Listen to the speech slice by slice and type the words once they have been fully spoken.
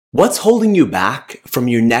What's holding you back from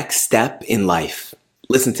your next step in life?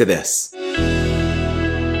 Listen to this.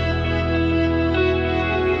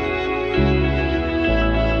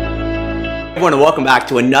 Everyone, and welcome back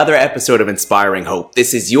to another episode of Inspiring Hope.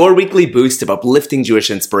 This is your weekly boost of uplifting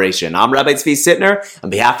Jewish inspiration. I'm Rabbi Tzvi Sittner.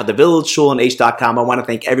 On behalf of the Village Shul and H.com, I want to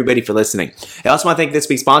thank everybody for listening. I also want to thank this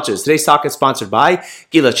week's sponsors. Today's talk is sponsored by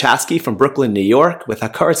Gila Chasky from Brooklyn, New York, with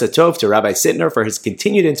Hakaras Hatov to Rabbi Sittner for his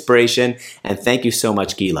continued inspiration. And thank you so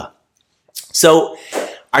much, Gila. So,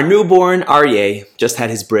 our newborn Aryeh just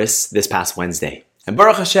had his bris this past Wednesday. And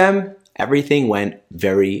Baruch Hashem, everything went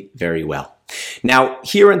very, very well. Now,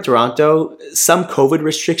 here in Toronto, some COVID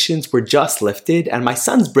restrictions were just lifted, and my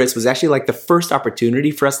son's bris was actually like the first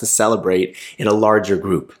opportunity for us to celebrate in a larger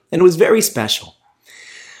group. And it was very special.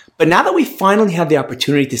 But now that we finally have the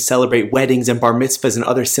opportunity to celebrate weddings and bar mitzvahs and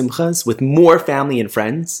other simchas with more family and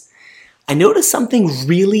friends, I noticed something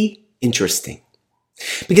really interesting.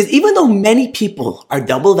 Because even though many people are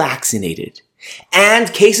double vaccinated,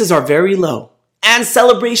 and cases are very low, and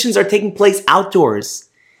celebrations are taking place outdoors,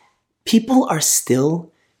 people are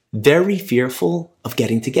still very fearful of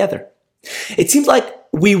getting together. It seems like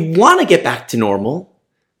we want to get back to normal,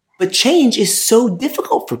 but change is so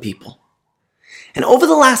difficult for people. And over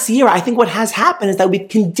the last year, I think what has happened is that we've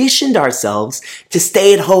conditioned ourselves to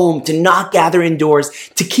stay at home, to not gather indoors,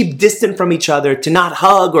 to keep distant from each other, to not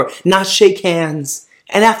hug or not shake hands.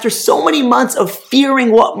 And after so many months of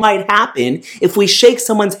fearing what might happen if we shake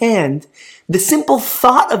someone's hand, the simple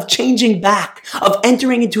thought of changing back, of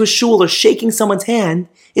entering into a shul or shaking someone's hand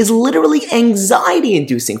is literally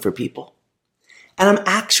anxiety-inducing for people. And I'm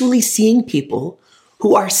actually seeing people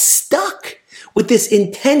who are stuck with this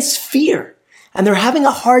intense fear, and they're having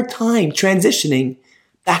a hard time transitioning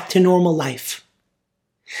back to normal life.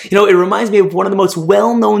 You know, it reminds me of one of the most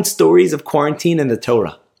well-known stories of quarantine in the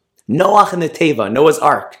Torah. Noach and the Teva, Noah's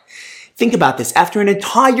Ark. Think about this. After an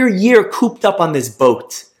entire year cooped up on this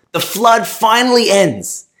boat, the flood finally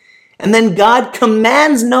ends. And then God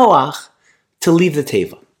commands Noach to leave the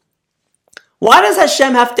Teva. Why does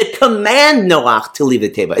Hashem have to command Noach to leave the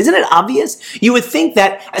Teva? Isn't it obvious? You would think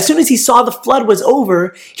that as soon as he saw the flood was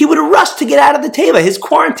over, he would rush to get out of the Teva. His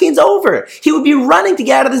quarantine's over. He would be running to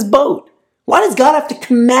get out of this boat. Why does God have to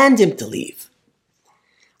command him to leave?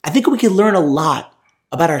 I think we can learn a lot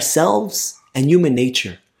about ourselves and human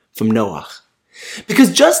nature from Noach.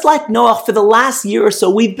 Because just like Noach, for the last year or so,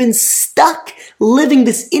 we've been stuck living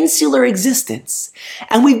this insular existence.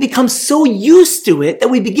 And we've become so used to it that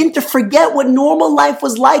we begin to forget what normal life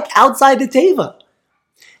was like outside the Teva.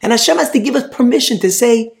 And Hashem has to give us permission to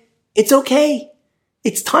say, it's okay.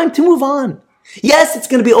 It's time to move on. Yes, it's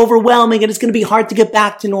going to be overwhelming and it's going to be hard to get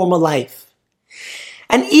back to normal life.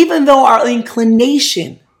 And even though our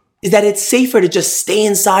inclination is that it's safer to just stay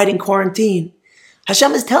inside in quarantine,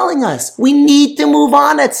 Hashem is telling us we need to move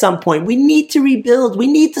on at some point. We need to rebuild. We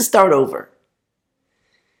need to start over.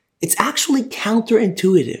 It's actually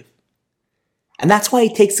counterintuitive. And that's why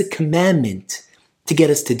it takes a commandment to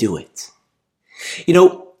get us to do it. You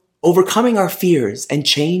know, overcoming our fears and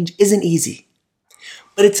change isn't easy,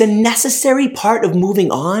 but it's a necessary part of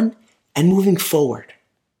moving on and moving forward.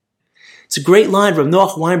 It's a great line Rav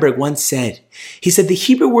Noach Weinberg once said. He said the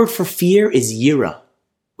Hebrew word for fear is yira,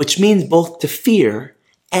 which means both to fear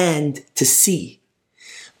and to see.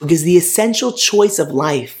 Because the essential choice of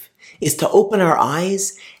life is to open our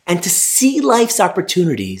eyes and to see life's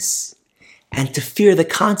opportunities and to fear the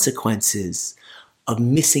consequences of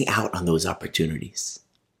missing out on those opportunities.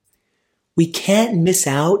 We can't miss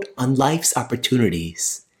out on life's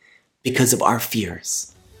opportunities because of our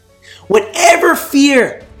fears. Whatever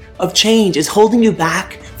fear of change is holding you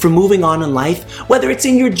back from moving on in life, whether it's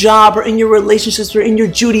in your job or in your relationships or in your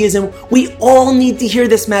Judaism, we all need to hear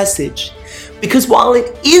this message. Because while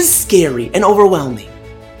it is scary and overwhelming,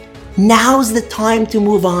 now's the time to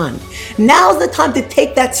move on. Now's the time to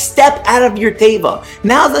take that step out of your teva.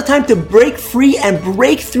 Now's the time to break free and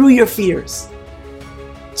break through your fears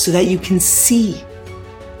so that you can see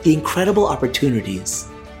the incredible opportunities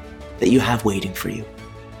that you have waiting for you.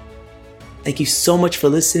 Thank you so much for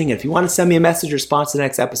listening. And if you want to send me a message or response to the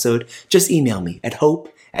next episode, just email me at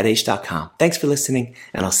hope@h.com. Thanks for listening,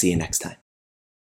 and I'll see you next time.